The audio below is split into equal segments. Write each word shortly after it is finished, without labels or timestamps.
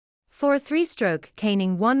For a 3-stroke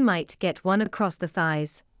caning, one might get 1 across the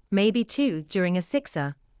thighs, maybe 2 during a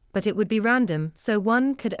 6er, but it would be random, so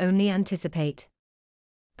one could only anticipate.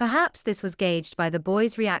 Perhaps this was gauged by the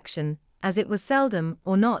boy's reaction, as it was seldom,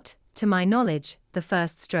 or not, to my knowledge, the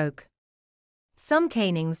first stroke. Some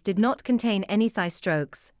canings did not contain any thigh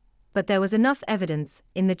strokes, but there was enough evidence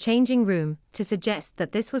in the changing room to suggest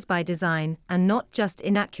that this was by design and not just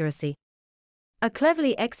inaccuracy. A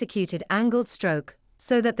cleverly executed angled stroke,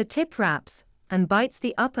 so that the tip wraps and bites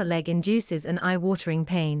the upper leg, induces an eye-watering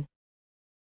pain.